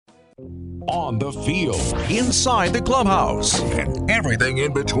On the field, inside the clubhouse, and everything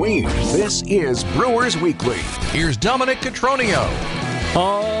in between. This is Brewers Weekly. Here's Dom Cotroneo.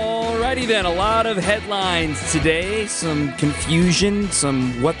 Alrighty then, a lot of headlines today. Some confusion,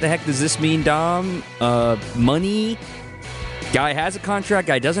 some what the heck does this mean, Dom? Money. Guy has a contract,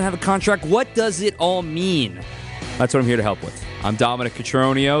 guy doesn't have a contract. What does it all mean? That's what I'm here to help with. I'm Dominic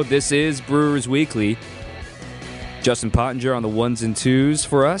Cotroneo. This is Brewers Weekly. Justin Pottinger on the ones and twos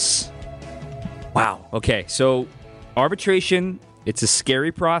for us. Wow. Okay, so arbitration, it's a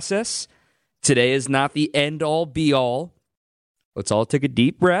scary process. Today is not the end-all, be-all. Let's all take a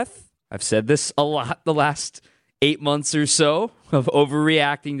deep breath. I've said this a lot the last 8 months or so of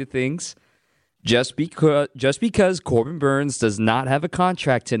overreacting to things. Just because Corbin Burnes does not have a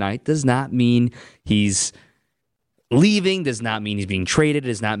contract tonight does not mean he's leaving, does not mean he's being traded,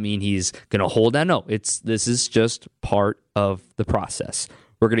 does not mean he's going to hold out. No, this is just part of the process.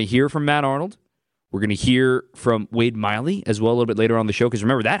 We're going to hear from Matt Arnold. We're going to hear from Wade Miley as well a little bit later on the show, because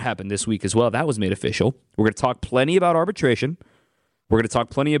remember, that happened this week as well. That was made official. We're going to talk plenty about arbitration. We're going to talk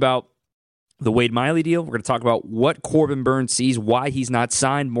plenty about the Wade Miley deal. We're going to talk about what Corbin Burnes sees, why he's not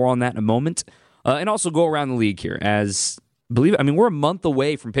signed. More on that in a moment. And also go around the league here. We're a month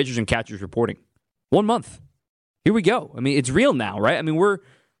away from pitchers and catchers reporting. 1 month. Here we go. It's real now, right? We're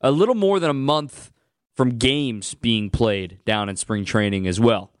a little more than a month from games being played down in spring training as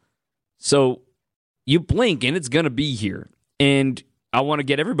well. So you blink and it's going to be here. And I want to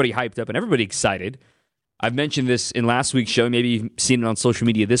get everybody hyped up and everybody excited. I've mentioned this in last week's show. Maybe you've seen it on social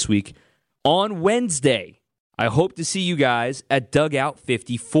media this week. On Wednesday, I hope to see you guys at Dugout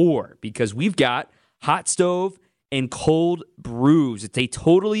 54 because we've got hot stove and cold brews. It's a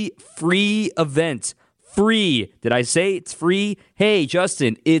totally free event. Free. Did I say it's free? Hey,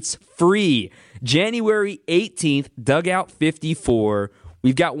 Justin, it's free. January 18th, Dugout 54.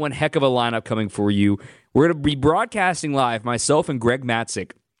 We've got one heck of a lineup coming for you. We're going to be broadcasting live. Myself and Greg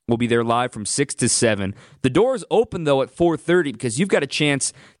Matzik will be there live from 6 to 7. The doors open, though, at 4:30 because you've got a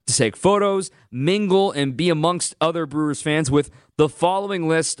chance to take photos, mingle, and be amongst other Brewers fans with the following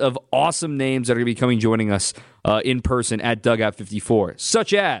list of awesome names that are going to be joining us in person at Dugout 54,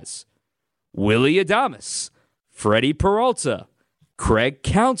 such as Willie Adames, Freddie Peralta, Craig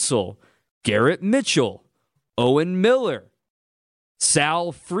Counsell, Garrett Mitchell, Owen Miller,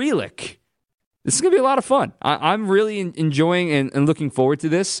 Sal Frelick. This is going to be a lot of fun. I'm really enjoying and looking forward to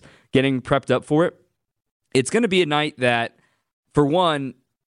this, getting prepped up for it. It's going to be a night that, for one,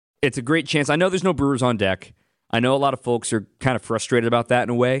 it's a great chance. I know there's no Brewers on deck. I know a lot of folks are kind of frustrated about that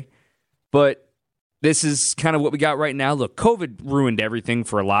in a way, but this is kind of what we got right now. Look, COVID ruined everything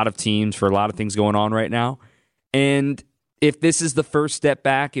for a lot of teams, for a lot of things going on right now. And if this is the first step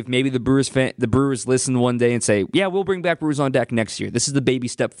back, if maybe the Brewers listen one day and say, yeah, we'll bring back Brewers on deck next year. This is the baby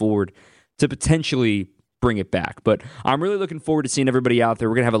step forward to potentially bring it back. But I'm really looking forward to seeing everybody out there.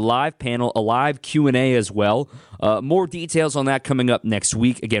 We're going to have a live panel, a live Q&A as well. More details on that coming up next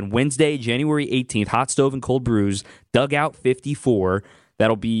week. Again, Wednesday, January 18th, Hot Stove and Cold Brews, Dugout 54.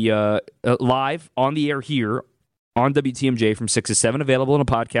 That'll be live on the air here on WTMJ from 6 to 7, available in a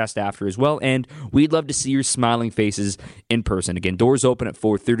podcast after as well. And we'd love to see your smiling faces in person. Again, doors open at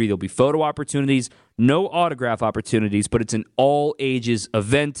 4:30. There'll be photo opportunities, no autograph opportunities, but it's an all-ages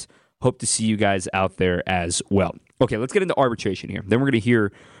event. Hope to see you guys out there as well. Okay, let's get into arbitration here. Then we're going to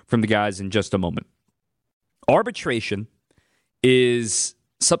hear from the guys in just a moment. Arbitration is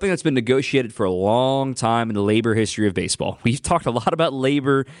something that's been negotiated for a long time in the labor history of baseball. We've talked a lot about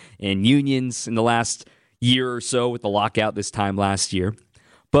labor and unions in the last year or so with the lockout this time last year.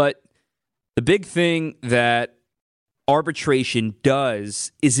 But the big thing that arbitration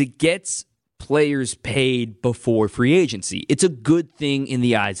does is it gets players paid before free agency. It's a good thing in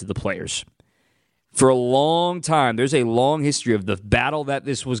the eyes of the players. For a long time, there's a long history of the battle that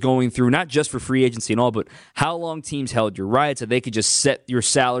this was going through, not just for free agency and all, but how long teams held your rights, that they could just set your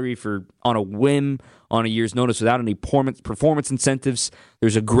salary on a whim, on a year's notice without any performance incentives.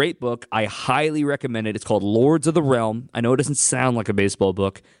 There's a great book. I highly recommend it. It's called Lords of the Realm. I know it doesn't sound like a baseball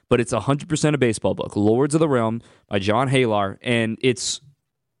book, but it's 100% a baseball book. Lords of the Realm by John Halar, and it's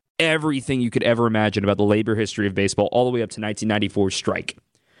everything you could ever imagine about the labor history of baseball all the way up to 1994 strike.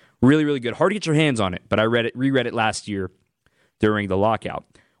 Really, really good. Hard to get your hands on it, but I reread it last year during the lockout.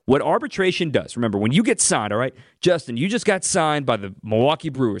 What arbitration does, remember, when you get signed, all right, Justin, you just got signed by the Milwaukee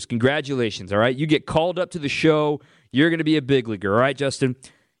Brewers. Congratulations, all right? You get called up to the show. You're going to be a big leaguer, all right, Justin?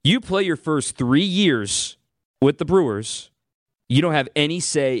 You play your first 3 years with the Brewers. You don't have any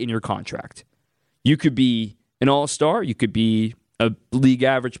say in your contract. You could be an all-star. You could be a league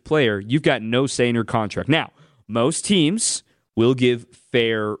average player. You've got no say in your contract. Now, most teams will give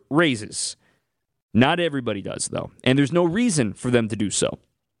fair raises. Not everybody does, though, and there's no reason for them to do so.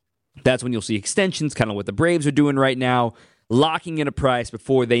 That's when you'll see extensions, kind of what the Braves are doing right now, locking in a price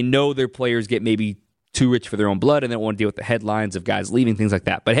before they know their players get maybe too rich for their own blood and they don't want to deal with the headlines of guys leaving, things like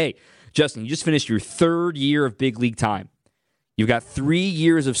that. But hey, Justin, you just finished your 3rd year of big league time. You've got 3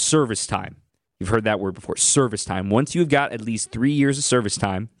 years of service time. You've heard that word before, service time. Once you've got at least 3 years of service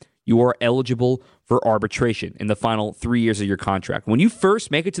time, you are eligible for arbitration in the final 3 years of your contract. When you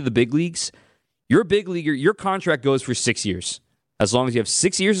first make it to the big leagues, you're a big leaguer, your contract goes for 6 years. As long as you have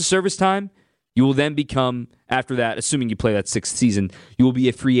 6 years of service time, you will then become, after that, assuming you play that 6th season, you will be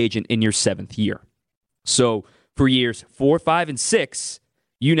a free agent in your 7th year. So for years 4, 5, and 6,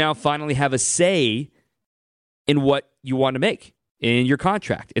 you now finally have a say in what you want to make in your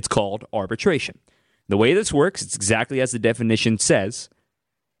contract. It's called arbitration. The way this works, it's exactly as the definition says.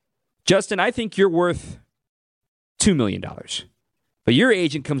 Justin, I think you're worth $2 million. But your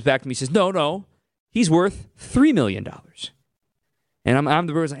agent comes back to me and says, no, he's worth $3 million. And I'm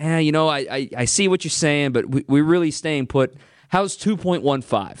the Brewers, I see what you're saying, but we're really staying put. How's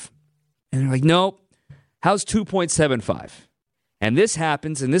 2.15? And they're like, nope. How's 2.75? And this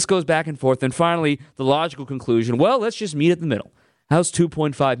happens, and this goes back and forth, and finally, the logical conclusion, well, let's just meet at the middle. How's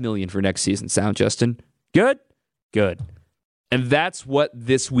 $2.5 million for next season sound, Justin? Good? Good. And that's what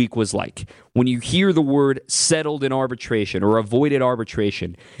this week was like. When you hear the word settled in arbitration or avoided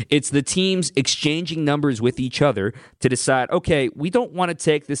arbitration, it's the teams exchanging numbers with each other to decide, okay, we don't want to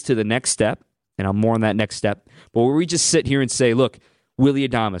take this to the next step, and I'm more on that next step, but where we just sit here and say, look, Willy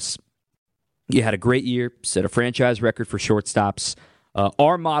Adames, you had a great year, set a franchise record for shortstops.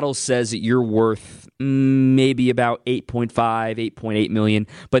 Our model says that you're worth maybe about 8.5, 8.8 million.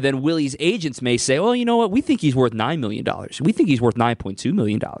 But then Willie's agents may say, well, you know what? We think he's worth $9 million. We think he's worth $9.2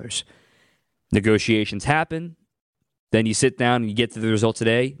 million. Negotiations happen. Then you sit down and you get to the result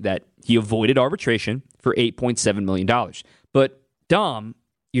today that he avoided arbitration for $8.7 million. But, Dom,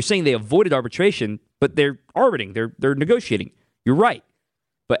 you're saying they avoided arbitration, but they're arbitrating. They're negotiating. You're right.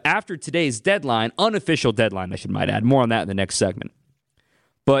 But after today's deadline, unofficial deadline, I should might add, more on that in the next segment.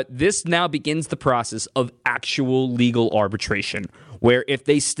 But this now begins the process of actual legal arbitration, where if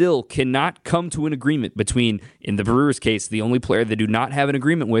they still cannot come to an agreement between, in the Brewers case, the only player they do not have an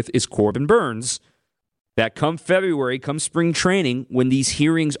agreement with is Corbin Burns, that come February, come spring training, when these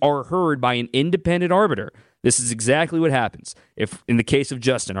hearings are heard by an independent arbiter, this is exactly what happens. If, in the case of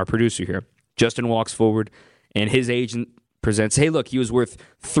Justin, our producer here, Justin walks forward and his agent presents, hey, look, he was worth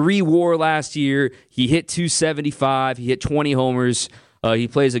 3 WAR last year. He hit 275. He hit 20 homers. He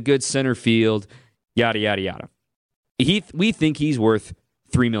plays a good center field, yada, yada, yada. We think he's worth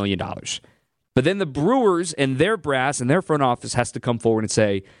 $3 million. But then the Brewers and their brass and their front office has to come forward and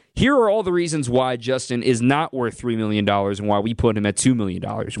say, here are all the reasons why Justin is not worth $3 million and why we put him at $2 million.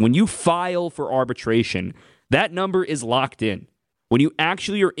 When you file for arbitration, that number is locked in. When you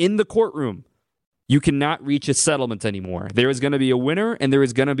actually are in the courtroom, you cannot reach a settlement anymore. There is going to be a winner and there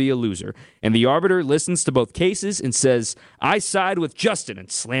is going to be a loser. And the arbiter listens to both cases and says, I side with Justin, and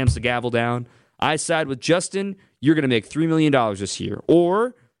slams the gavel down. I side with Justin, you're going to make $3 million this year.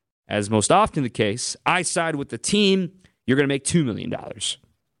 Or, as most often the case, I side with the team, you're going to make $2 million.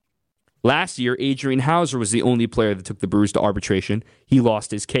 Last year, Adrian Hauser was the only player that took the Brewers to arbitration. He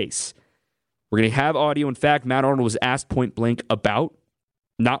lost his case. We're going to have audio. In fact, Matt Arnold was asked point blank about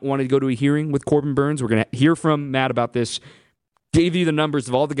not wanting to go to a hearing with Corbin Burns. We're going to hear from Matt about this, give you the numbers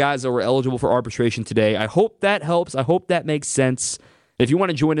of all the guys that were eligible for arbitration today. I hope that helps. I hope that makes sense. If you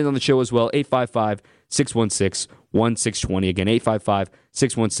want to join in on the show as well, 855-616-1620. Again,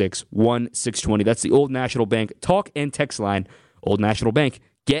 855-616-1620. That's the Old National Bank talk and text line. Old National Bank,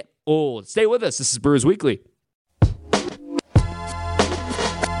 get old. Stay with us. This is Brewers Weekly.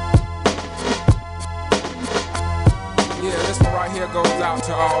 Here goes out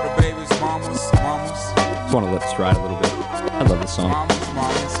to all the babies, mamas. Just want to let this ride a little bit. I love this song.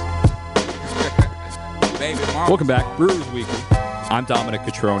 Mamas. Baby mamas. Welcome back, Brewers Weekly. I'm Dominic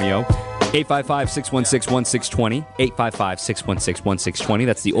Cotroneo. 855-616-1620. 855-616-1620.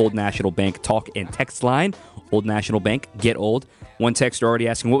 That's the Old National Bank talk and text line. Old National Bank, get old. One texter already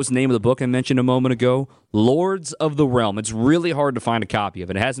asking, what was the name of the book I mentioned a moment ago? Lords of the Realm. It's really hard to find a copy of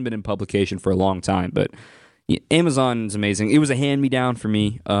it. It hasn't been in publication for a long time, but Amazon is amazing. It was a hand-me-down for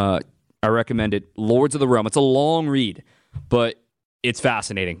me. I recommend it. Lords of the Realm. It's a long read, but it's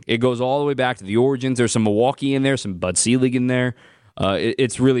fascinating. It goes all the way back to the origins. There's some Milwaukee in there, some Bud Selig in there.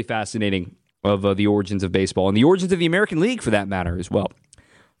 It's really fascinating of the origins of baseball and the origins of the American League, for that matter, as well.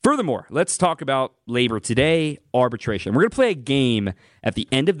 Furthermore, let's talk about labor today, arbitration. We're going to play a game at the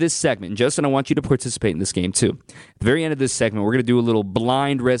end of this segment. And Justin, I want you to participate in this game too. At the very end of this segment, we're going to do a little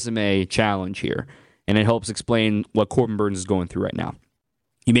blind resume challenge here, and it helps explain what Corbin Burnes is going through right now.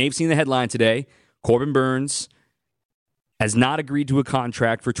 You may have seen the headline today. Corbin Burnes has not agreed to a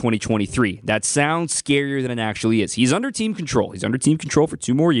contract for 2023. That sounds scarier than it actually is. He's under team control. He's under team control for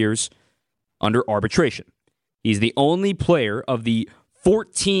 2 more years under arbitration. He's the only player of the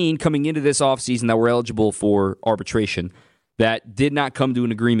 14 coming into this offseason that were eligible for arbitration that did not come to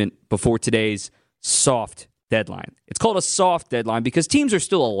an agreement before today's soft deadline. It's called a soft deadline because teams are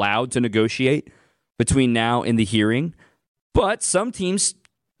still allowed to negotiate between now and the hearing, but some teams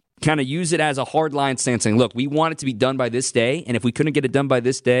kind of use it as a hard line stance saying, look, we want it to be done by this day, and if we couldn't get it done by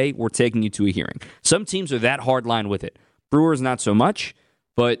this day, we're taking you to a hearing. Some teams are that hard line with it. Brewers, not so much,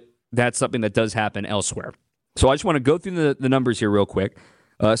 but that's something that does happen elsewhere. So I just want to go through the numbers here real quick.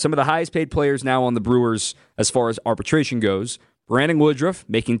 Some of the highest paid players now on the Brewers as far as arbitration goes. Brandon Woodruff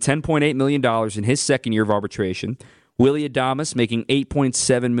making $10.8 million in his second year of arbitration. Willy Adames making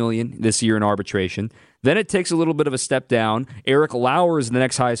 $8.7 million this year in arbitration. Then it takes a little bit of a step down. Eric Lauer is the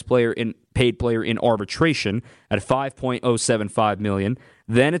next highest paid player in arbitration at $5.075 million.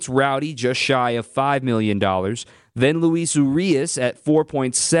 Then it's Rowdy, just shy of $5 million. Then Luis Urias at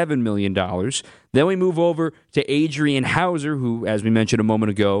 $4.7 million. Then we move over to Adrian Hauser, who, as we mentioned a moment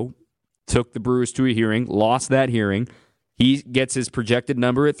ago, took the Brewers to a hearing, lost that hearing. He gets his projected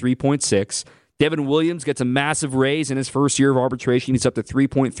number at 3.6. Devin Williams gets a massive raise in his first year of arbitration. He's up to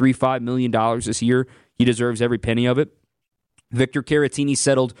 $3.35 million this year. He deserves every penny of it. Victor Caratini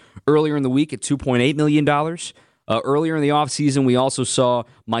settled earlier in the week at $2.8 million. Earlier in the offseason, we also saw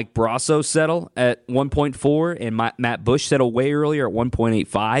Mike Brasso settle at 1.4, and Matt Bush settle way earlier at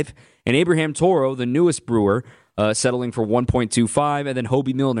 1.85. And Abraham Toro, the newest Brewer, settling for 1.25, and then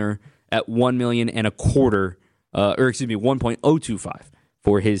Hobie Milner at $1 million and a quarter, 1.025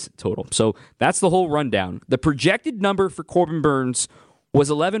 for his total. So that's the whole rundown. The projected number for Corbin Burnes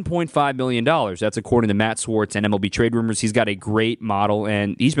was $11.5 million. That's according to Matt Swartz and MLB Trade Rumors. He's got a great model,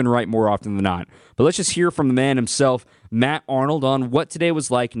 and he's been right more often than not. But let's just hear from the man himself, Matt Arnold, on what today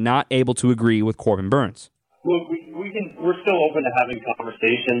was like not able to agree with Corbin Burnes. Look, we're still open to having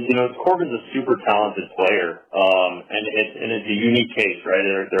conversations. You know, Corbin's a super talented player, and it's a unique case, right?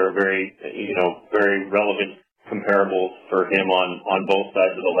 There are very relevant comparables for him on both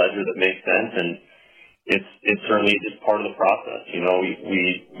sides of the ledger that make sense, and it's certainly just part of the process. You know,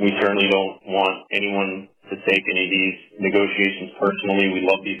 we certainly don't want anyone to take any of these negotiations personally. We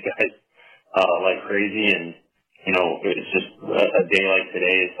love these guys like crazy, and you know, it's just a day like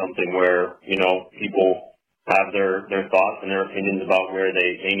today is something where people have their thoughts and their opinions about where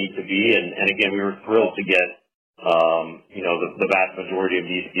they need to be. And again, we were thrilled to get, the vast majority of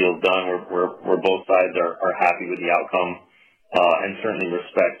these deals done where both sides are happy with the outcome, and certainly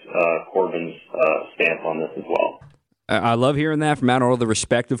respect Corbin's stance on this as well. I love hearing that from Matt Arnold, the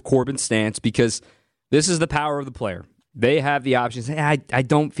respect of Corbin's stance, because this is the power of the player. They have the option to say, I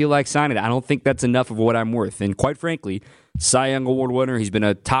don't feel like signing it. I don't think that's enough of what I'm worth. And quite frankly, Cy Young Award winner, he's been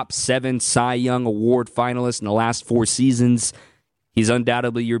a top 7 Cy Young Award finalist in the last 4 seasons. He's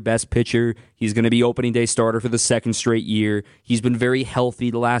undoubtedly your best pitcher. He's going to be opening day starter for the 2nd straight year. He's been very healthy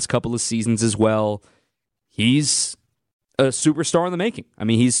the last couple of seasons as well. He's a superstar in the making. I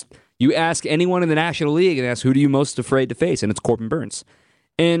mean, you ask anyone in the National League and ask, who do you most afraid to face? And it's Corbin Burnes.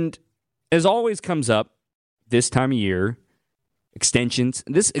 And as always comes up this time of year, extensions.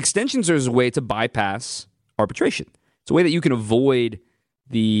 Extensions are a way to bypass arbitration. It's a way that you can avoid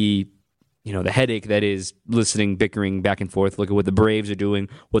the headache that is listening, bickering back and forth. Look at what the Braves are doing,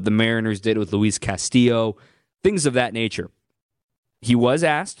 what the Mariners did with Luis Castillo, things of that nature. He was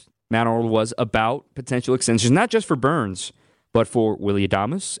asked, Matt Arnold was, about potential extensions, not just for Burnes, but for Willy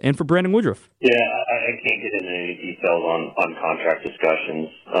Adames and for Brandon Woodruff. Yeah, I can't get into any details on contract discussions.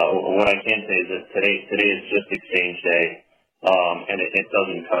 What I can say is that today is just exchange day, and it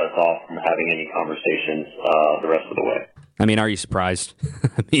doesn't cut us off from having any conversations the rest of the way. I mean, are you surprised?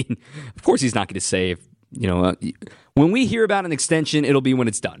 I mean, of course he's not going to say, when we hear about an extension, it'll be when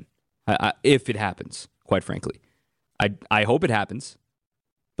it's done, if it happens, quite frankly. I hope it happens,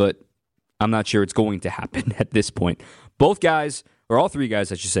 but I'm not sure it's going to happen at this point. Both guys, or all 3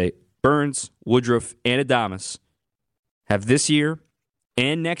 guys, I should say, Burnes, Woodruff, and Adames, have this year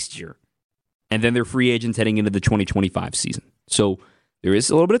and next year, and then they're free agents heading into the 2025 season. So there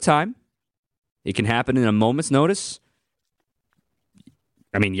is a little bit of time. It can happen in a moment's notice.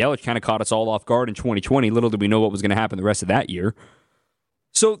 I mean, Yelich kind of caught us all off guard in 2020. Little did we know what was going to happen the rest of that year.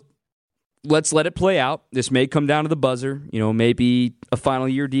 So let's let it play out. This may come down to the buzzer. Maybe a final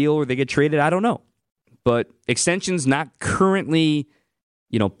year deal or they get traded. I don't know. But extension's not currently,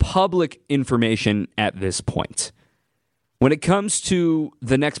 public information at this point. When it comes to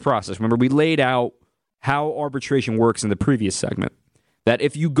the next process, remember we laid out how arbitration works in the previous segment. That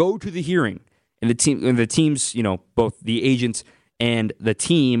if you go to the hearing and the teams, both the agents and the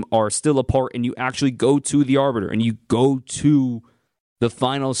team are still apart, and you actually go to the arbiter and you go to the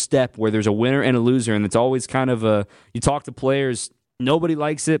final step where there's a winner and a loser, and it's always kind of you talk to players, nobody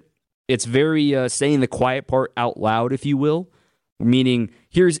likes it. It's very saying the quiet part out loud, if you will, meaning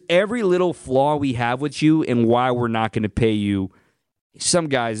here's every little flaw we have with you and why we're not going to pay you. Some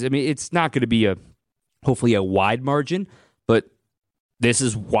guys, it's not going to be hopefully a wide margin, but this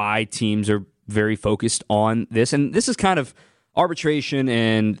is why teams are very focused on this. And this is kind of arbitration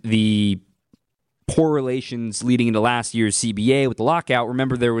and the poor relations leading into last year's CBA with the lockout.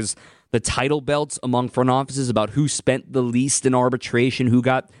 Remember, there was the title belts among front offices about who spent the least in arbitration, who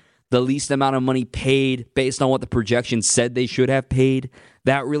got the least amount of money paid based on what the projections said they should have paid.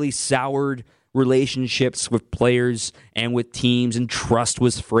 That really soured relationships with players and with teams, and trust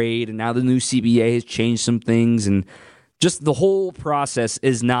was frayed. And now the new CBA has changed some things, and just the whole process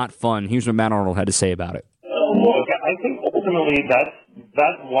is not fun. Here's what Matt Arnold had to say about it. Look, I think ultimately that's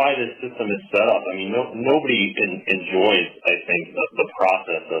why this system is set up. Nobody enjoys, I think, the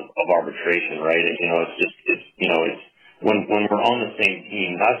process of arbitration, right? It's when we're on the same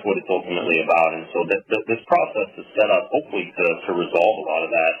team, that's what it's ultimately about. And so this process is set up hopefully to resolve a lot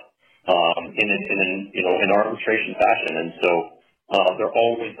of that in arbitration fashion. And so they're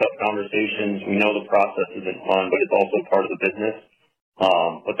always tough conversations. We know the process isn't fun, but it's also part of the business.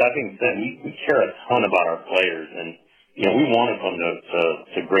 But that being said, we care a ton about our players, and we want to come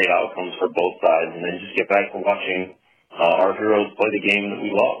to great outcomes for both sides, and then just get back to watching our heroes play the game that we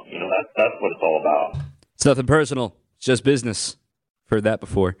love. That's what it's all about. It's nothing personal. It's just business. Heard that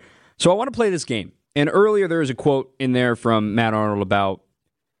before. So I want to play this game. And earlier there was a quote in there from Matt Arnold about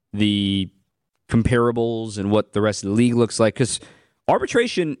the comparables and what the rest of the league looks like, because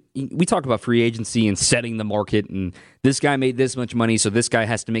arbitration, we talk about free agency and setting the market, and this guy made this much money, so this guy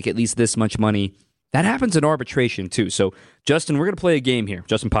has to make at least this much money. That happens in arbitration, too. So, Justin, we're going to play a game here.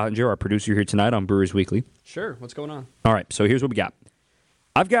 Justin Pottinger, our producer here tonight on Brewers Weekly. Sure. What's going on? All right, so here's what we got.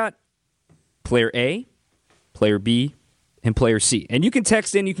 I've got player A, player B, and player C. And you can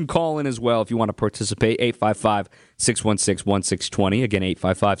text in, you can call in as well if you want to participate. 855-616-1620. Again,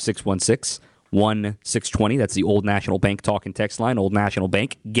 855-616-1620. That's the Old National Bank talking text line. Old National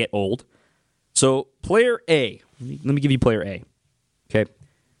Bank, get old. So, player A. Let me give you player A. Okay.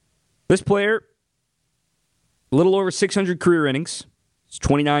 This player, a little over 600 career innings. He's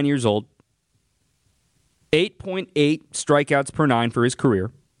 29 years old. 8.8 strikeouts per nine for his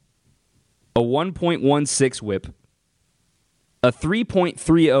career. A 1.16 whip. A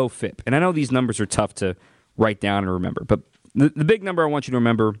 3.30 FIP. And I know these numbers are tough to write down and remember, but the big number I want you to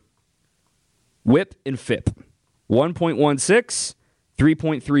remember, whip and FIP. 1.16,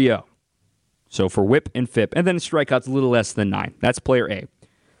 3.30. So for whip and FIP. And then strikeouts a little less than 9. That's player A.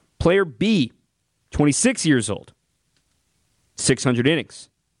 Player B, 26 years old. 600 innings.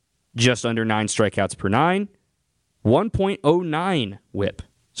 Just under 9 strikeouts per 9. 1.09 whip.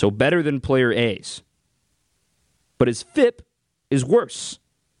 So better than player A's. But his FIP is worse.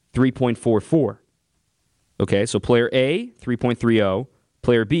 3.44. Okay, so player A, 3.30.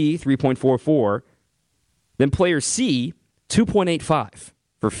 Player B, 3.44. Then player C, 2.85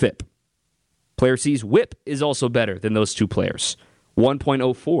 for FIP. Player C's whip is also better than those two players.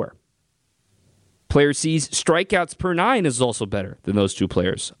 1.04. Player C's strikeouts per 9 is also better than those two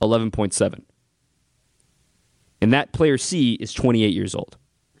players. 11.7. And that player C is 28 years old.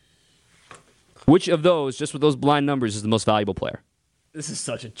 Which of those, just with those blind numbers, is the most valuable player? This is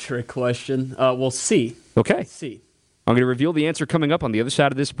such a trick question. Well, C. Okay. C. I'm going to reveal the answer coming up on the other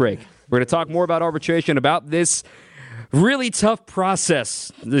side of this break. We're going to talk more about arbitration, about this really tough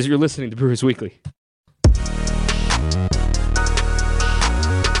process as you're listening to Brewers Weekly.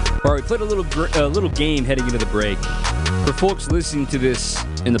 All right, we played a little game heading into the break. For folks listening to this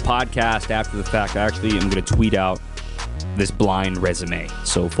in the podcast after the fact, I actually am going to tweet out this blind resume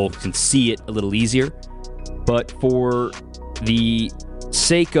so folks can see it a little easier. But for the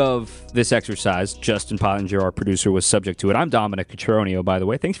sake of this exercise, Justin Pottinger, our producer, was subject to it. I'm Dominic Cotroneo, by the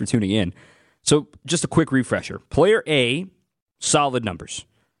way. Thanks for tuning in. So just a quick refresher. Player A, solid numbers.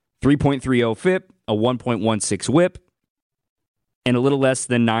 3.30 FIP, a 1.16 whip, and a little less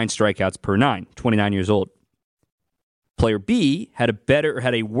than 9 strikeouts per 9, 29 years old. Player B had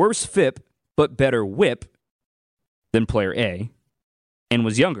a worse FIP, but better whip than player A, and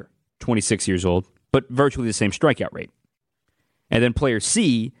was younger, 26 years old, but virtually the same strikeout rate. And then player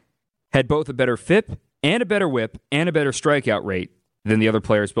C had both a better FIP and a better whip and a better strikeout rate than the other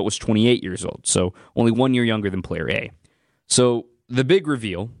players, but was 28 years old, so only 1 year younger than player A. So the big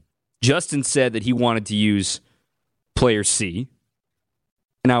reveal, Justin said that he wanted to use player C,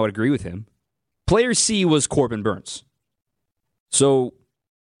 and I would agree with him. Player C was Corbin Burnes. So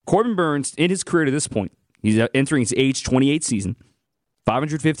Corbin Burnes, in his career to this point, he's entering his age 28 season,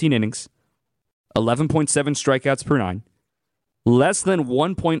 515 innings, 11.7 strikeouts per nine, less than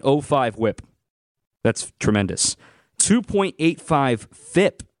 1.05 whip. That's tremendous. 2.85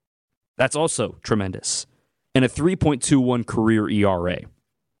 FIP. That's also tremendous. And a 3.21 career ERA.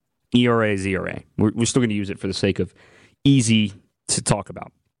 ERA is ERA. We're still going to use it for the sake of easy to talk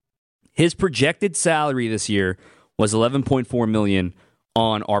about. His projected salary this year was $11.4 million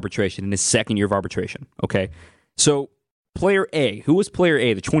on arbitration in his second year of arbitration. Okay, so player A, who was player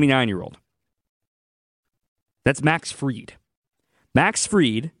A, the 29-year-old? That's Max Fried. Max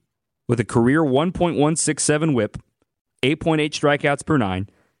Fried, with a career 1.167 whip, 8.8 strikeouts per nine,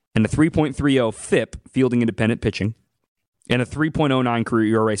 and a 3.30 FIP, fielding independent pitching, and a 3.09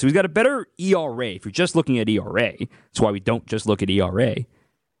 career ERA. So he's got a better ERA if you're just looking at ERA. That's why we don't just look at ERA.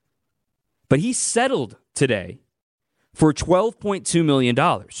 But he settled today for $12.2 million.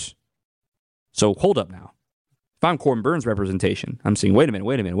 So hold up now. If I'm Corbin Burnes' representation, I'm saying, wait a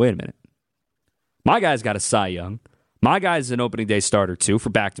minute. My guy's got a Cy Young. My guy's an opening day starter, too, for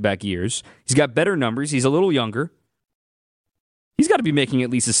back-to-back years. He's got better numbers. He's a little younger. He's got to be making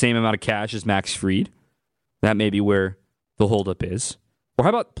at least the same amount of cash as Max Fried. That may be where the holdup is. Or how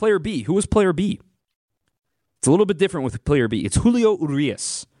about player B? Who was player B? It's a little bit different with player B. It's Julio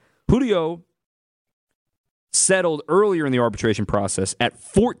Urias. Julio settled earlier in the arbitration process at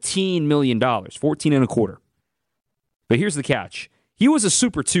 $14 million, 14 and a quarter. But here's the catch. He was a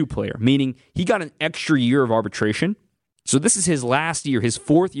Super 2 player, meaning he got an extra year of arbitration. So this is his last year, his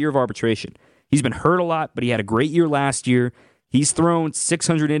fourth year of arbitration. He's been hurt a lot, but he had a great year last year. He's thrown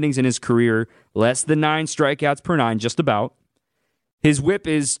 600 innings in his career, less than 9 strikeouts per nine, just about. His whip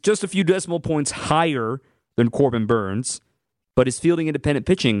is just a few decimal points higher than Corbin Burnes, but his fielding independent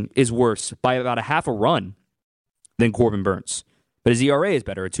pitching is worse by about a half a run than Corbin Burnes. But his ERA is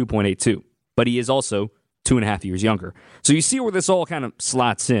better at 2.82, but he is also 2.5 years younger. So you see where this all kind of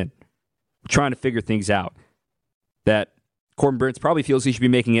slots in. We're trying to figure things out. That Corbin Burnes probably feels he should be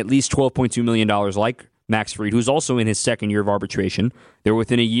making at least $12.2 million like Max Fried, who's also in his second year of arbitration. They're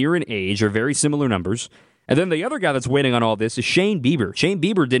within a year in age, or very similar numbers. And then the other guy that's waiting on all this is Shane Bieber. Shane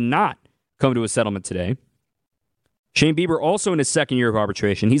Bieber did not come to a settlement today. Shane Bieber also in his second year of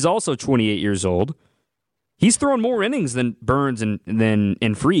arbitration. He's also 28 years old. He's thrown more innings than Burnes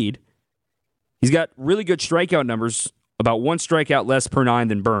and Fried. He's got really good strikeout numbers, about 1 strikeout less per nine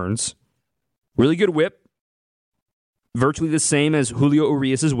than Burnes. Really good whip, virtually the same as Julio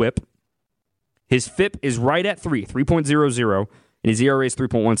Urias' whip. His FIP is right at 3.00, and his ERA is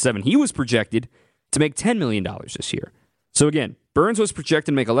 3.17. He was projected to make $10 million this year. So again, Burnes was projected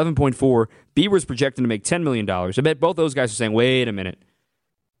to make 11.4. Bieber was projected to make $10 million. I bet both those guys are saying, wait a minute.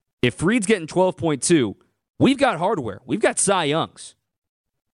 If Fried's getting 12.2, we've got hardware. We've got Cy Youngs.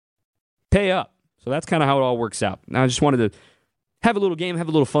 Pay up. So that's kind of how it all works out. Now, I just wanted to have a little game, have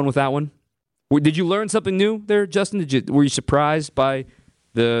a little fun with that one. Did you learn something new there, Justin? Were you surprised by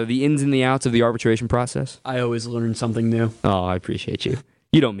the ins and the outs of the arbitration process? I always learn something new. Oh, I appreciate you.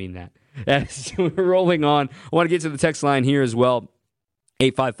 You don't mean that. As we're rolling on, I want to get to the text line here as well.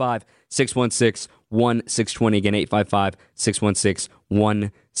 855-616-1620. Again,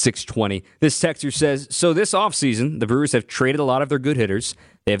 855-616-1620. This texter says, so this offseason, the Brewers have traded a lot of their good hitters.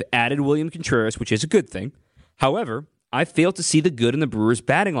 They have added William Contreras, which is a good thing. However, I fail to see the good in the Brewers'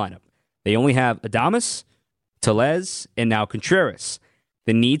 batting lineup. They only have Adames, Tellez, and now Contreras.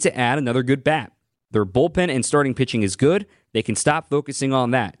 They need to add another good bat. Their bullpen and starting pitching is good. They can stop focusing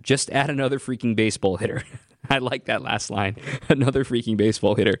on that. Just add another freaking baseball hitter. I like that last line. Another freaking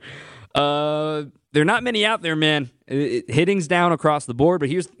baseball hitter. There are not many out there, man. Hitting's down across the board, but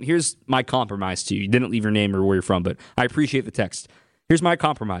here's my compromise to you. You didn't leave your name or where you're from, but I appreciate the text. Here's my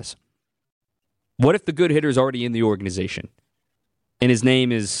compromise. What if the good hitter's already in the organization, and his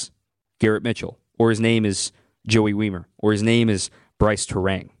name is Garrett Mitchell, or his name is Joey Weimer, or his name is Bryce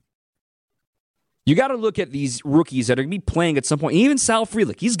Terang? You got to look at these rookies that are going to be playing at some point. Even Sal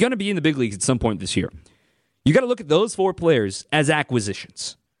Frelick, he's going to be in the big leagues at some point this year. You got to look at those 4 players as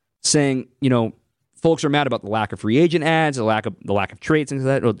acquisitions, saying, folks are mad about the lack of free agent ads, the lack of trades, things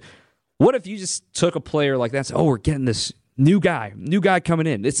like that. What if you just took a player like that and said, we're getting this new guy coming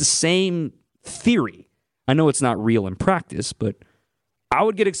in? It's the same theory. I know it's not real in practice, but I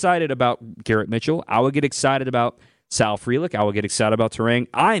would get excited about Garrett Mitchell. I would get excited about Sal Frelick. I would get excited about Terang.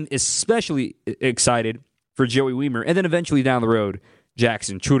 I'm especially excited for Joey Weimer, and then eventually down the road,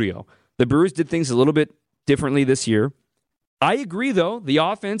 Jackson Chourio. The Brewers did things a little bit differently this year. I agree, though, the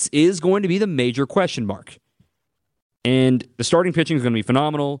offense is going to be the major question mark. And the starting pitching is going to be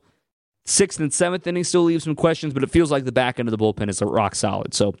phenomenal. 6th and 7th inning still leaves some questions, but it feels like the back end of the bullpen is rock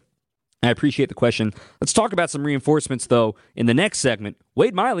solid. So I appreciate the question. Let's talk about some reinforcements, though, in the next segment.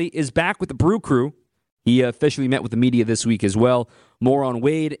 Wade Miley is back with the Brew Crew. He officially met with the media this week as well. More on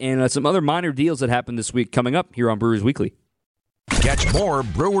Wade and some other minor deals that happened this week coming up here on Brewers Weekly. Catch more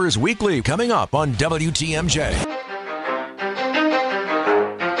Brewers Weekly coming up on WTMJ.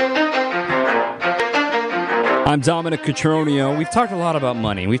 I'm Dominic Cotroneo. We've talked a lot about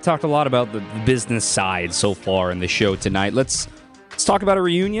money. We've talked a lot about the business side so far in the show tonight. Let's talk about a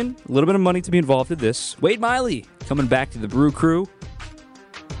reunion. A little bit of money to be involved in this. Wade Miley coming back to the Brew Crew.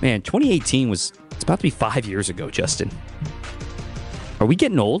 Man, 2018 it's about to be 5 years ago, Justin. Are we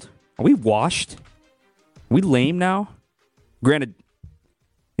getting old? Are we washed? Are we lame now? Granted,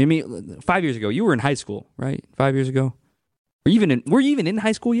 I mean, 5 years ago, you were in high school, right? 5 years ago? Were you even in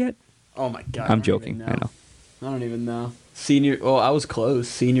high school yet? Oh, my God. I'm joking. I know. I don't even know. I was close.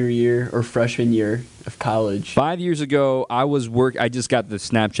 Senior year or freshman year of college. 5 years ago, I just got the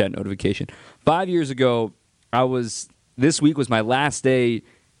Snapchat notification. 5 years ago, this week was my last day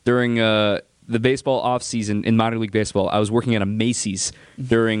during the baseball offseason in minor league baseball. I was working at a Macy's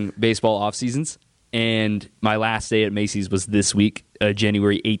during baseball off seasons, and my last day at Macy's was this week,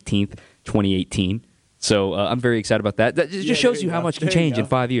 January 18th, 2018. So I'm very excited about that. That just shows you how much can change in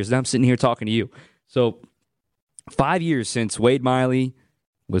 5 years. Now I'm sitting here talking to you. So 5 years since Wade Miley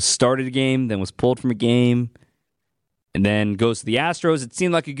was started a game, then was pulled from a game, and then goes to the Astros. It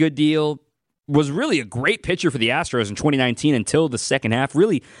seemed like a good deal. Was really a great pitcher for the Astros in 2019 until the second half.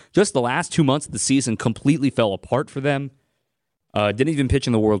 Really, just the last 2 months of the season completely fell apart for them. Didn't even pitch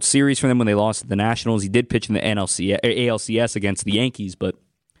in the World Series for them when they lost to the Nationals. He did pitch in the ALCS against the Yankees, but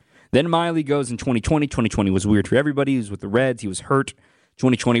then Miley goes in 2020. 2020 was weird for everybody. He was with the Reds. He was hurt.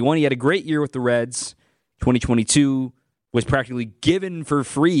 2021, he had a great year with the Reds. 2022 was practically given for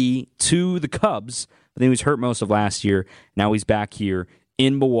free to the Cubs, but then he was hurt most of last year. Now he's back here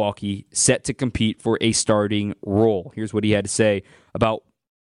in Milwaukee, set to compete for a starting role. Here's what he had to say about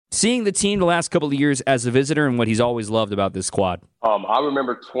seeing the team the last couple of years as a visitor and what he's always loved about this squad. I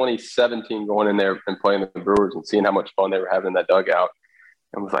remember 2017 going in there and playing the Brewers and seeing how much fun they were having in that dugout.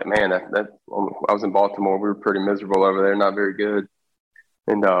 And was like, man, I was in Baltimore. We were pretty miserable over there, not very good.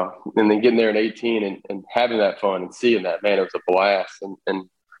 And then getting there in 18 and having that fun and seeing that, man, it was a blast. And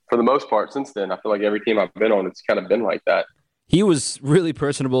for the most part, since then, I feel like every team I've been on, it's kind of been like that. He was really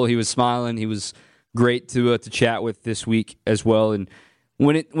personable. He was smiling. He was great to chat with this week as well. And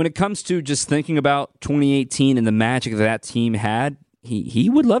when it comes to just thinking about 2018 and the magic that team had, he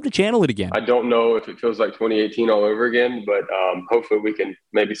would love to channel it again. I don't know if it feels like 2018 all over again, but hopefully we can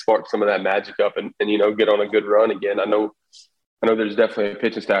maybe spark some of that magic up and get on a good run again. I know there's definitely a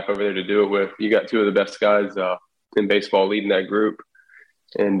pitching staff over there to do it with. You got two of the best guys in baseball leading that group,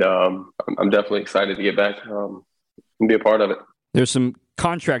 and I'm definitely excited to get back and be a part of it. There's some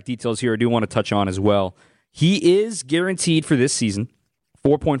contract details here I do want to touch on as well. He is guaranteed for this season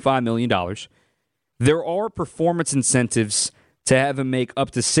 $4.5 million. There are performance incentives to have him make up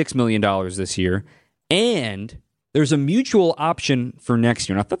to $6 million this year, and there's a mutual option for next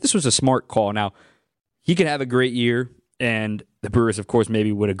year. And I thought this was a smart call. Now, he could have a great year, and the Brewers, of course,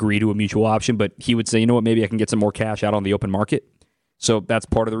 maybe would agree to a mutual option, but he would say, you know what, maybe I can get some more cash out on the open market. So that's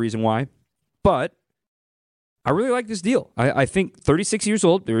part of the reason why. But I really like this deal. I think 36 years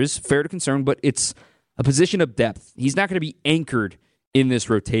old, there is fair to concern, but it's a position of depth. He's not going to be anchored in this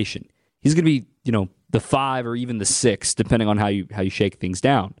rotation. He's going to be, the 5 or even the 6, depending on how you shake things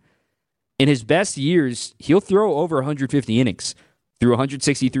down. In his best years, he'll throw over 150 innings. Threw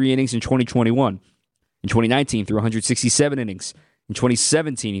 163 innings in 2021. In 2019, threw 167 innings. In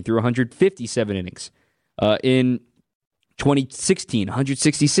 2017, he threw 157 innings. In 2016,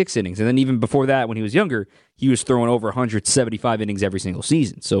 166 innings. And then even before that, when he was younger, he was throwing over 175 innings every single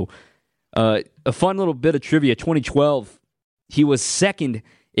season. So a fun little bit of trivia. 2012, he was second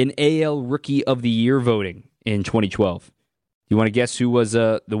in AL Rookie of the Year voting in 2012. You want to guess who was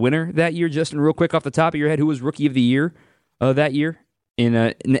the winner that year, Justin, real quick off the top of your head? Who was Rookie of the Year that year in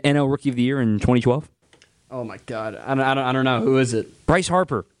the NL Rookie of the Year in 2012? Oh, my God. I don't know. Who is it? Bryce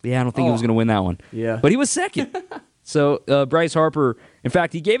Harper. Yeah, I don't think he was going to win that one. Yeah. But he was second. So Bryce Harper, in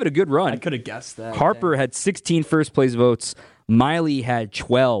fact, he gave it a good run. I could have guessed that. Harper had 16 first-place votes. Miley had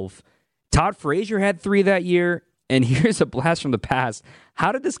 12. Todd Frazier had 3 that year. and here's a blast from the past.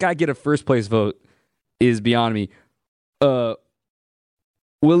 How did this guy get a first place vote is beyond me.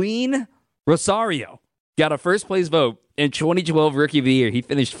 Willeen Rosario got a first place vote in 2012 Rookie of the Year. He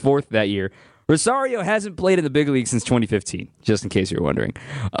finished 4th that year. Rosario hasn't played in the big league since 2015, just in case you're wondering.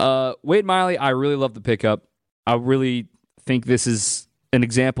 Wade Miley, I really love the pickup. I really think this is an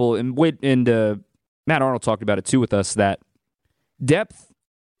example, and Matt Arnold talked about it too with us, that depth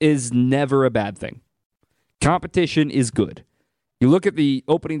is never a bad thing. Competition is good. You look at the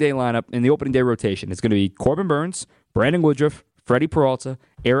opening day lineup and the opening day rotation. It's going to be Corbin Burns, Brandon Woodruff, Freddie Peralta,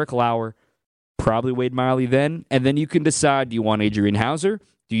 Eric Lauer, probably Wade Miley then, and then you can decide, do you want Adrian Hauser?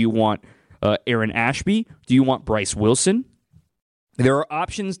 Do you want Aaron Ashby? Do you want Bryce Wilson? There are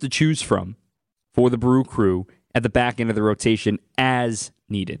options to choose from for the Brew Crew at the back end of the rotation as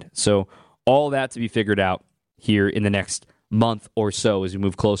needed. So all that to be figured out here in the next month or so as we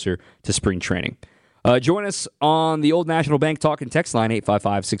move closer to spring training. Join us on the Old National Bank Talk and Text line,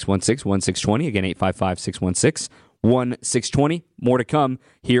 855-616-1620. Again, 855-616-1620. More to come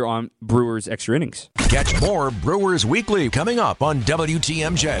here on Brewers Extra Innings. Catch more Brewers Weekly coming up on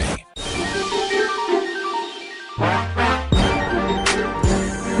WTMJ.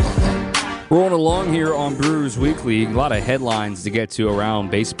 Rolling along here on Brewers Weekly. A lot of headlines to get to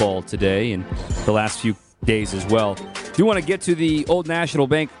around baseball today and the last few days as well. Do want to get to the Old National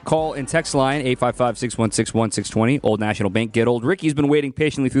Bank call and text line, 855-616-1620. Old National Bank, get old. Ricky's been waiting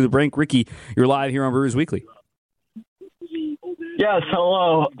patiently through the break. Ricky, you're live here on Brewers Weekly. Yes,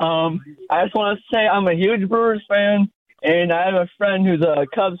 hello. I just want to say I'm a huge Brewers fan, and I have a friend who's a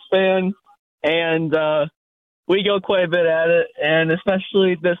Cubs fan, and we go quite a bit at it, and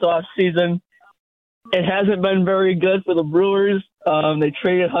especially this off season, it hasn't been very good for the Brewers. They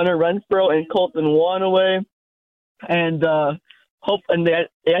traded Hunter Renfroe and Colton Wong away, and they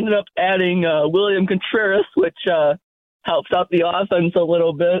ended up adding William Contreras, which helps out the offense a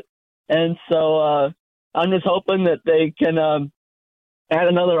little bit. And so I'm just hoping that they can add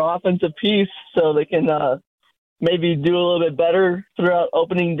another offensive piece so they can maybe do a little bit better throughout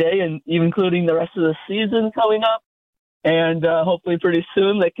opening day and even including the rest of the season coming up. And hopefully pretty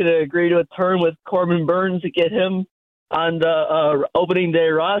soon they can agree to a term with Corbin Burns to get him on the opening day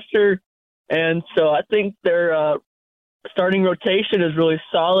roster. And so I think their starting rotation is really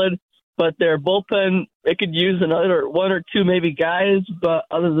solid, but their bullpen, it could use another one or two maybe guys. But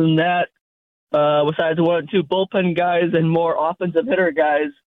other than that, besides one or two bullpen guys and more offensive hitter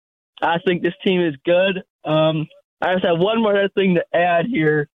guys, I think this team is good. I just have one more thing to add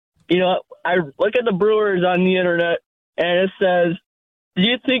here. You know, I look at the Brewers on the internet, and it says, do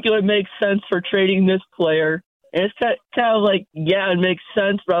you think it would make sense for trading this player? And it's kind of like, yeah, it makes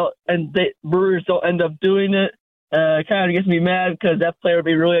sense, but and the Brewers don't end up doing it. It kind of gets me mad because that player would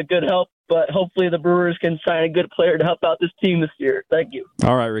be really a good help, but hopefully the Brewers can sign a good player to help out this team this year. Thank you.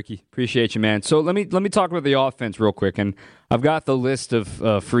 All right, Ricky. Appreciate you, man. So let me talk about the offense real quick, and I've got the list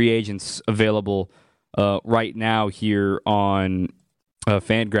of free agents available right now here on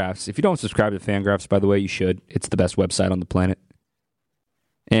Fangraphs. If you don't subscribe to Fangraphs, by the way, you should. It's the best website on the planet.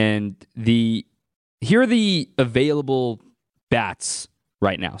 And here are the available bats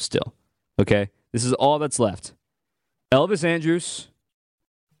right now still. Okay? This is all that's left. Elvis Andrus,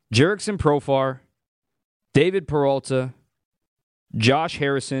 Jerickson Profar, David Peralta, Josh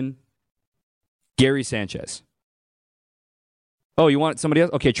Harrison, Gary Sanchez. Oh, you want somebody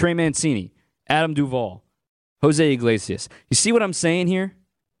else? Okay, Trey Mancini, Adam Duvall, Jose Iglesias. You see what I'm saying here?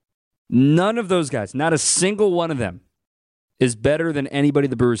 None of those guys, not a single one of them, is better than anybody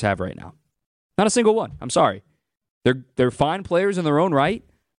the Brewers have right now. Not a single one. I'm sorry. They're fine players in their own right,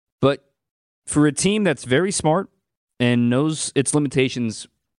 but for a team that's very smart and knows its limitations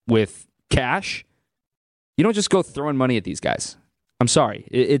with cash, you don't just go throwing money at these guys. I'm sorry.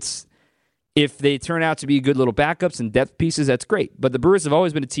 It's if they turn out to be good little backups and depth pieces, that's great. But the Brewers have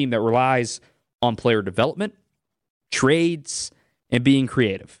always been a team that relies on player development, trades, and being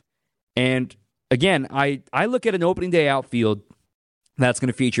creative. And again, I look at an opening day outfield that's going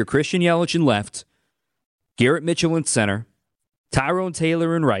to feature Christian Yelich in left, Garrett Mitchell in center, Tyrone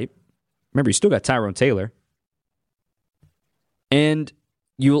Taylor in right. Remember, you still got Tyrone Taylor. And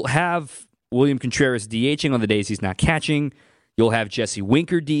you'll have William Contreras DHing on the days he's not catching. You'll have Jesse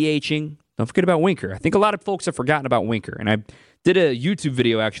Winker DHing. Don't forget about Winker. I think a lot of folks have forgotten about Winker. And I did a YouTube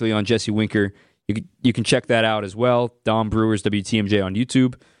video actually on Jesse Winker. You can check that out as well. Dom Brewers WTMJ on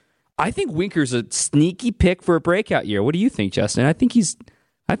YouTube. I think Winker's a sneaky pick for a breakout year. What do you think, Justin? I think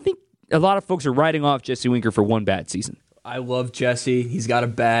a lot of folks are writing off Jesse Winker for one bad season. I love Jesse. He's got a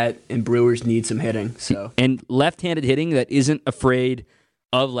bat, and Brewers need some hitting. And left-handed hitting that isn't afraid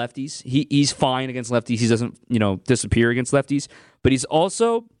of lefties. He's fine against lefties. He doesn't, disappear against lefties. But he's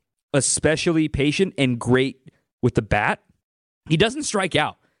also especially patient and great with the bat. He doesn't strike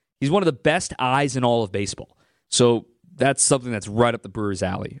out. He's one of the best eyes in all of baseball. So that's something that's right up the Brewers'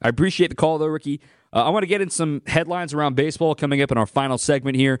 alley. I appreciate the call, though, Ricky. I want to get in some headlines around baseball coming up in our final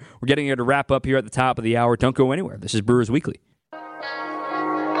segment here. We're getting here to wrap up here at the top of the hour. Don't go anywhere. This is Brewers Weekly.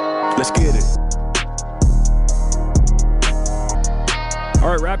 Let's get it. All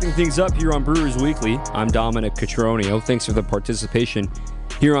right, wrapping things up here on Brewers Weekly. I'm Dominic Cotroneo. Thanks for the participation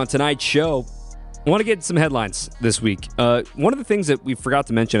here on tonight's show. I want to get some headlines this week. One of the things that we forgot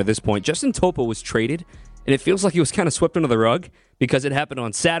to mention at this point, Justin Topa was traded, and it feels like he was kind of swept under the rug because it happened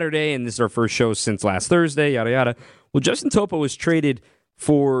on Saturday, and this is our first show since last Thursday, yada, yada. Well, Justin Topa was traded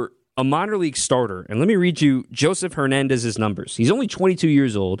for a minor league starter, and let me read you Joseph Hernandez's numbers. He's only 22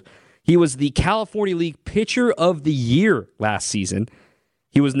 years old. He was the California League Pitcher of the Year last season.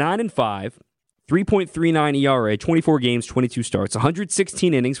 He was 9-5, 3.39 ERA, 24 games, 22 starts,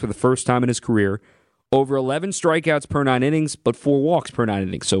 116 innings for the first time in his career, over 11 strikeouts per 9 innings, but 4 walks per 9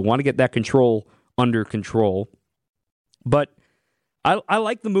 innings. So want to get that control under control. But I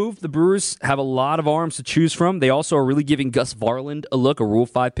like the move. The Brewers have a lot of arms to choose from. They also are really giving Gus Varland a look, a Rule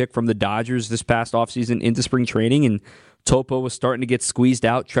 5 pick from the Dodgers this past offseason into spring training, and Topa was starting to get squeezed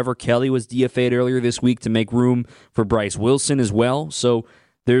out. Trevor Kelly was DFA'd earlier this week to make room for Bryce Wilson as well. So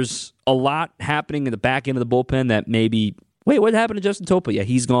there's a lot happening in the back end of the bullpen that maybe, wait, what happened to Justin Topa? Yeah,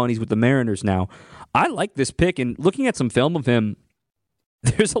 he's gone. He's with the Mariners now. I like this pick, and looking at some film of him,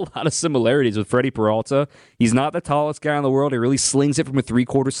 there's a lot of similarities with Freddie Peralta. He's not the tallest guy in the world. He really slings it from a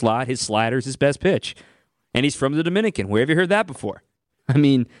three-quarter slide. His slider is his best pitch. And he's from the Dominican. Where have you heard that before? I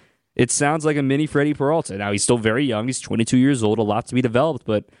mean, it sounds like a mini Freddie Peralta. Now, he's still very young. He's 22 years old, a lot to be developed,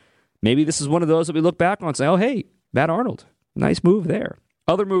 but maybe this is one of those that we look back on and say, oh, hey, Matt Arnold, nice move there.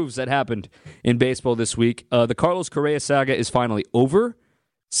 Other moves that happened in baseball this week. The Carlos Correa saga is finally over.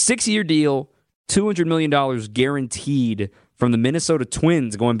 6-year deal, $200 million guaranteed from the Minnesota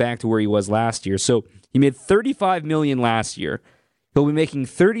Twins going back to where he was last year. So he made $35 million last year. He'll be making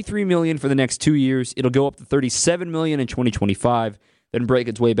 $33 million for the next 2 years. It'll go up to $37 million in 2025, then break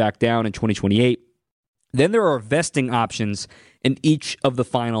its way back down in 2028. Then there are vesting options in each of the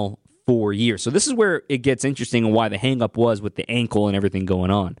final 4 years. So this is where it gets interesting and why the hang-up was with the ankle and everything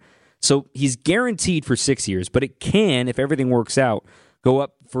going on. So he's guaranteed for 6 years, but it can, if everything works out, go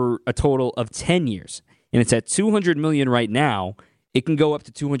up for a total of 10 years. And it's at $200 million right now. It can go up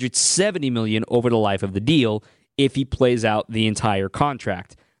to $270 million over the life of the deal if he plays out the entire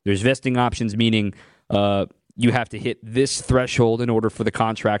contract. There's vesting options, meaning you have to hit this threshold in order for the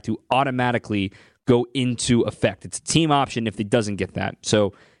contract to automatically go into effect. It's a team option if he doesn't get that.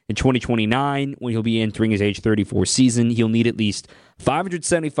 So in 2029, when he'll be entering his age 34 season, he'll need at least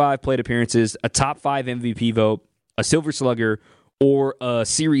 575 plate appearances, a top 5 MVP vote, a Silver Slugger, or a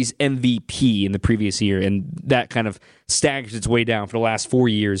Series MVP in the previous year, and that kind of staggers its way down for the last 4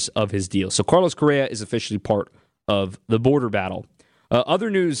 years of his deal. So Carlos Correa is officially part of the border battle.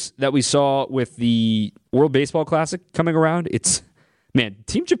 Other news that we saw with the World Baseball Classic coming around,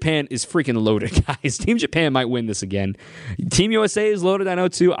 Team Japan is freaking loaded, guys. Team Japan might win this again. Team USA is loaded, I know,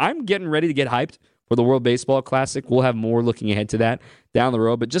 too. I'm getting ready to get hyped for the World Baseball Classic. We'll have more looking ahead to that down the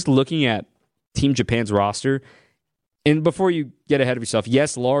road, but just looking at Team Japan's roster, and before you get ahead of yourself,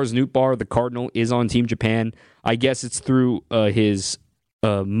 yes, Lars Nootbaar, the Cardinal, is on Team Japan. I guess it's through his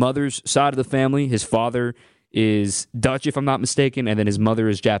mother's side of the family. His father is Dutch, if I'm not mistaken, and then his mother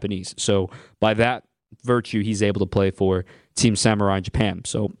is Japanese. So by that virtue, he's able to play for Team Samurai in Japan.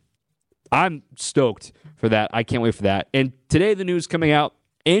 So I'm stoked for that. I can't wait for that. And today, the news coming out,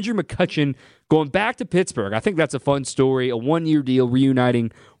 Andrew McCutchen going back to Pittsburgh. I think that's a fun story, a one-year deal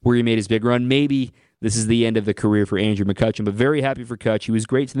reuniting where he made his big run. Maybe this is the end of the career for Andrew McCutchen, but very happy for Kutch. He was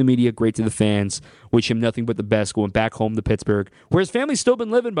great to the media, great to the fans. Wish him nothing but the best going back home to Pittsburgh, where his family's still been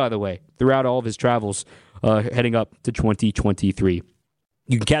living, by the way, throughout all of his travels heading up to 2023.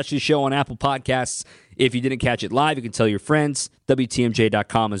 You can catch this show on Apple Podcasts. If you didn't catch it live, you can tell your friends,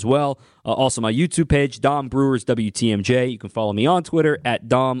 WTMJ.com as well. Also, my YouTube page, Dom Brewers WTMJ. You can follow me on Twitter at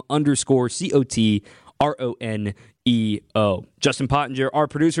Dom_COTRONEO. Justin Pottinger, our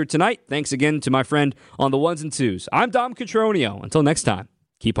producer tonight. Thanks again to my friend on the ones and twos. I'm Dom Cotroneo. Until next time,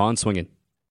 keep on swinging.